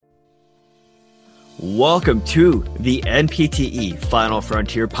Welcome to the NPTE Final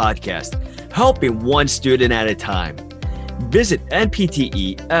Frontier podcast, helping one student at a time. Visit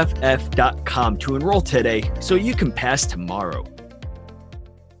npteff.com to enroll today so you can pass tomorrow.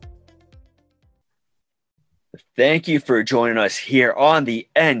 Thank you for joining us here on the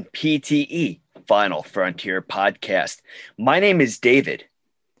NPTE Final Frontier podcast. My name is David.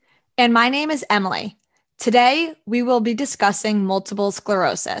 And my name is Emily. Today, we will be discussing multiple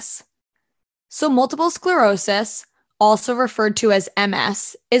sclerosis. So multiple sclerosis, also referred to as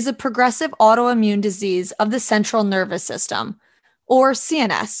MS, is a progressive autoimmune disease of the central nervous system, or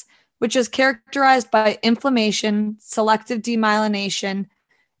CNS, which is characterized by inflammation, selective demyelination,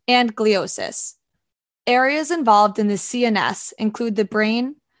 and gliosis. Areas involved in the CNS include the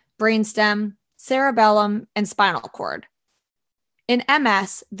brain, brainstem, cerebellum, and spinal cord. In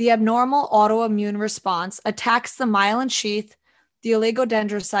MS, the abnormal autoimmune response attacks the myelin sheath, the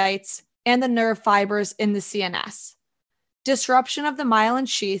oligodendrocytes, and the nerve fibers in the CNS. Disruption of the myelin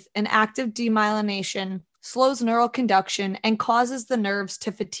sheath and active demyelination slows neural conduction and causes the nerves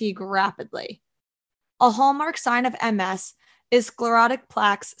to fatigue rapidly. A hallmark sign of MS is sclerotic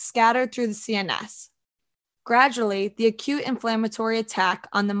plaques scattered through the CNS. Gradually, the acute inflammatory attack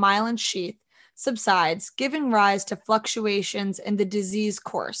on the myelin sheath subsides, giving rise to fluctuations in the disease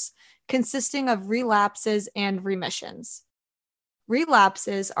course, consisting of relapses and remissions.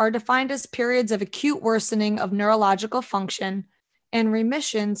 Relapses are defined as periods of acute worsening of neurological function, and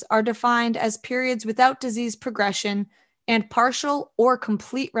remissions are defined as periods without disease progression and partial or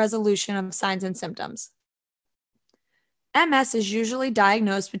complete resolution of signs and symptoms. MS is usually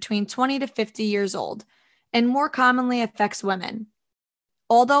diagnosed between 20 to 50 years old and more commonly affects women.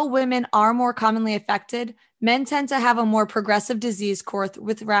 Although women are more commonly affected, men tend to have a more progressive disease course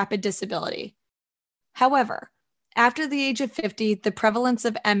with rapid disability. However, after the age of 50, the prevalence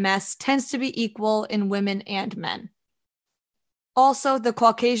of MS tends to be equal in women and men. Also, the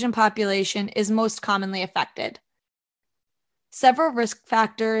Caucasian population is most commonly affected. Several risk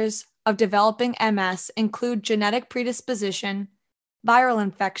factors of developing MS include genetic predisposition, viral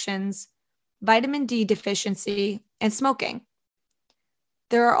infections, vitamin D deficiency, and smoking.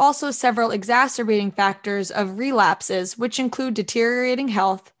 There are also several exacerbating factors of relapses, which include deteriorating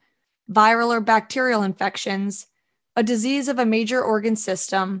health, viral or bacterial infections, a disease of a major organ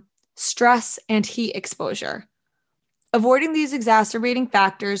system, stress, and heat exposure. Avoiding these exacerbating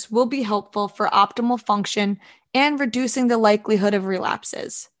factors will be helpful for optimal function and reducing the likelihood of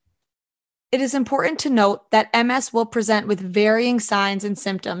relapses. It is important to note that MS will present with varying signs and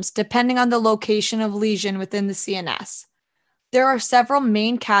symptoms depending on the location of lesion within the CNS. There are several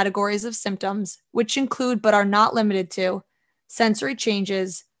main categories of symptoms, which include but are not limited to sensory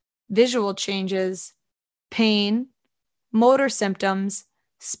changes, visual changes, pain, motor symptoms,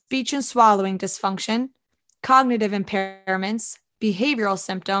 speech and swallowing dysfunction, cognitive impairments, behavioral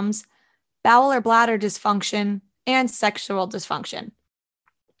symptoms, bowel or bladder dysfunction, and sexual dysfunction.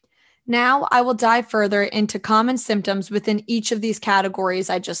 Now I will dive further into common symptoms within each of these categories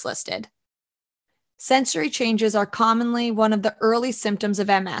I just listed. Sensory changes are commonly one of the early symptoms of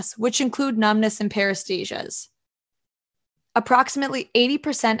MS, which include numbness and paresthesias. Approximately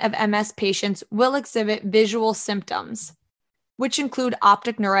 80% of MS patients will exhibit visual symptoms, which include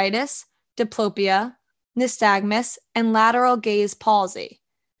optic neuritis, diplopia, nystagmus, and lateral gaze palsy.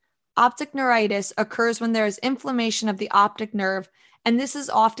 Optic neuritis occurs when there is inflammation of the optic nerve, and this is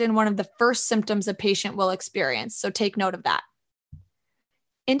often one of the first symptoms a patient will experience, so take note of that.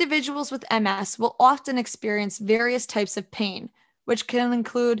 Individuals with MS will often experience various types of pain, which can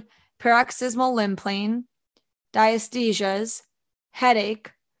include paroxysmal limb pain, diasthesias,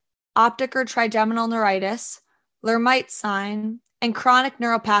 headache, optic or trigeminal neuritis, Lermite sign, and chronic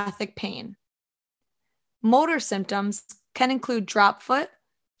neuropathic pain. Motor symptoms can include drop foot,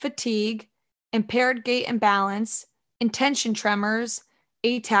 fatigue, impaired gait and balance, intention tremors,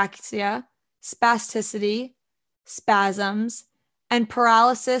 ataxia, spasticity, spasms, and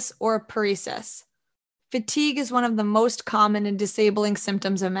paralysis or paresis. Fatigue is one of the most common and disabling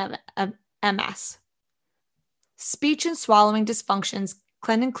symptoms of MS. Speech and swallowing dysfunctions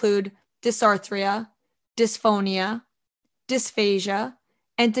can include dysarthria, dysphonia, dysphagia,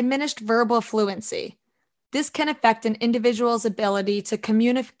 and diminished verbal fluency. This can affect an individual's ability to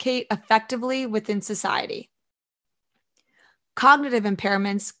communicate effectively within society. Cognitive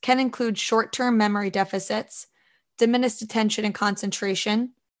impairments can include short-term memory deficits, diminished attention and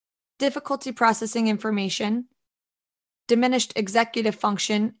concentration, difficulty processing information, diminished executive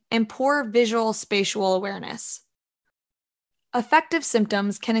function, and poor visual spatial awareness. Affective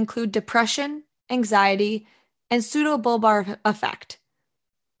symptoms can include depression, anxiety, and pseudobulbar affect.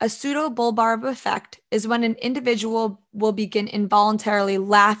 A pseudobulbar effect is when an individual will begin involuntarily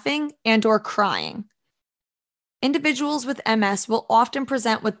laughing and or crying. Individuals with MS will often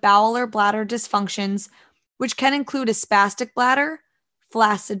present with bowel or bladder dysfunctions, which can include a spastic bladder,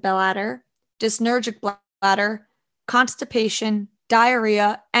 flaccid bladder, dysnergic bladder, constipation,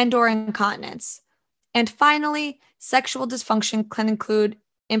 diarrhea, and or incontinence. And finally, sexual dysfunction can include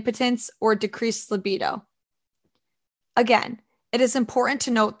impotence or decreased libido. Again, it is important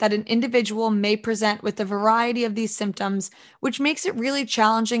to note that an individual may present with a variety of these symptoms, which makes it really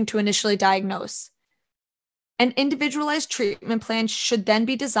challenging to initially diagnose. An individualized treatment plan should then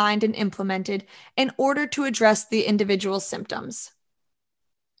be designed and implemented in order to address the individual's symptoms.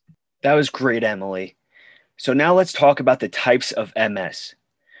 That was great, Emily. So now let's talk about the types of MS.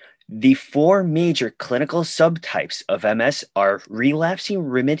 The 4 major clinical subtypes of MS are relapsing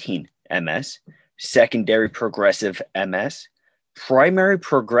remitting MS, secondary progressive MS, primary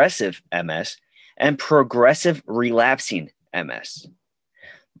progressive MS, and progressive relapsing MS.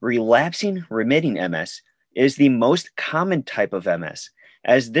 Relapsing remitting MS is the most common type of MS,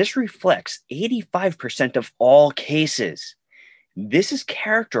 as this reflects 85% of all cases. This is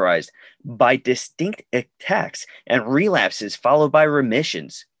characterized by distinct attacks and relapses followed by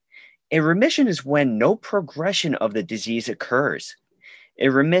remissions. A remission is when no progression of the disease occurs. A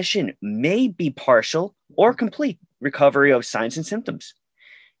remission may be partial or complete recovery of signs and symptoms.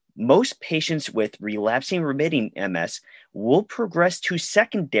 Most patients with relapsing remitting MS will progress to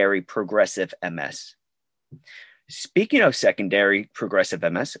secondary progressive MS. Speaking of secondary progressive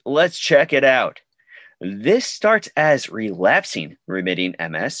MS, let's check it out. This starts as relapsing remitting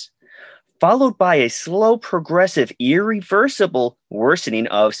MS, followed by a slow progressive irreversible worsening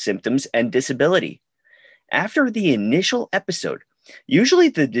of symptoms and disability. After the initial episode, usually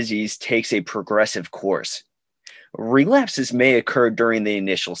the disease takes a progressive course. Relapses may occur during the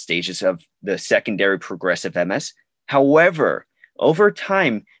initial stages of the secondary progressive MS. However, over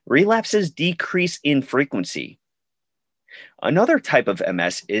time, relapses decrease in frequency. Another type of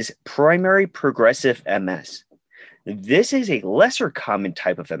MS is primary progressive MS. This is a lesser common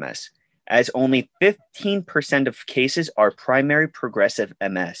type of MS, as only 15% of cases are primary progressive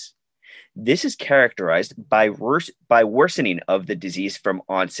MS. This is characterized by worsening of the disease from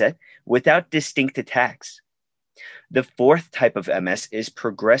onset without distinct attacks. The 4th type of MS is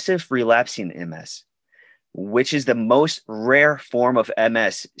progressive relapsing MS, which is the most rare form of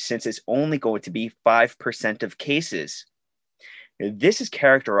MS since it's only going to be 5% of cases. This is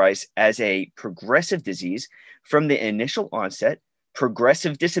characterized as a progressive disease from the initial onset,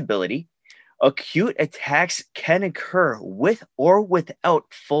 progressive disability. Acute attacks can occur with or without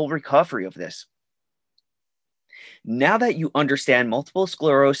full recovery of this. Now that you understand multiple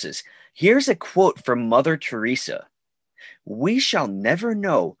sclerosis, here's a quote from Mother Teresa. "We shall never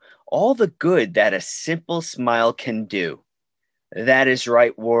know all the good that a simple smile can do." That is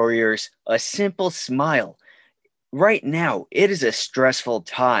right, warriors, a simple smile. Right now, it is a stressful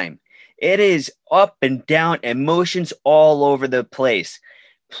time. It is up and down, emotions all over the place.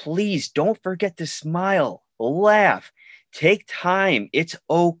 Please don't forget to smile, laugh, take time. It's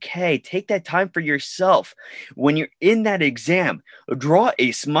okay. Take that time for yourself. When you're in that exam, draw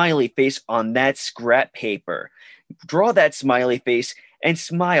a smiley face on that scrap paper. Draw that smiley face and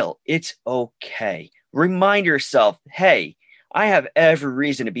smile. It's okay. Remind yourself, hey, I have every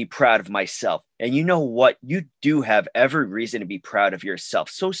reason to be proud of myself. And you know what? You do have every reason to be proud of yourself.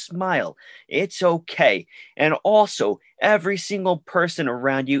 So smile. It's okay. And also, every single person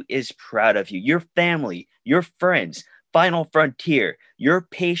around you is proud of you. Your family, your friends, Final Frontier, your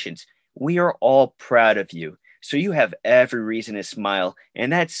patients. We are all proud of you. So you have every reason to smile.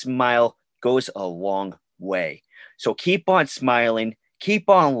 And that smile goes a long way. So keep on smiling, keep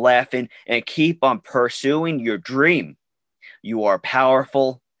on laughing, and keep on pursuing your dream. You are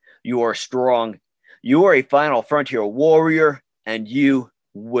powerful, you are strong, you are a Final Frontier warrior, and you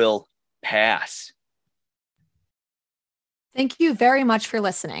will pass. Thank you very much for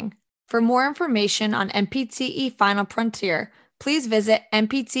listening. For more information on NPTE Final Frontier, please visit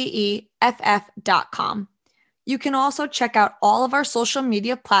npteff.com. You can also check out all of our social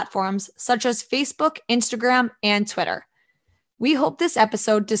media platforms such as Facebook, Instagram, and Twitter. We hope this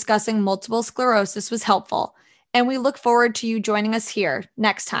episode discussing multiple sclerosis was helpful, and we look forward to you joining us here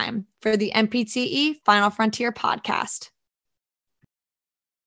next time for the NPTE Final Frontier podcast.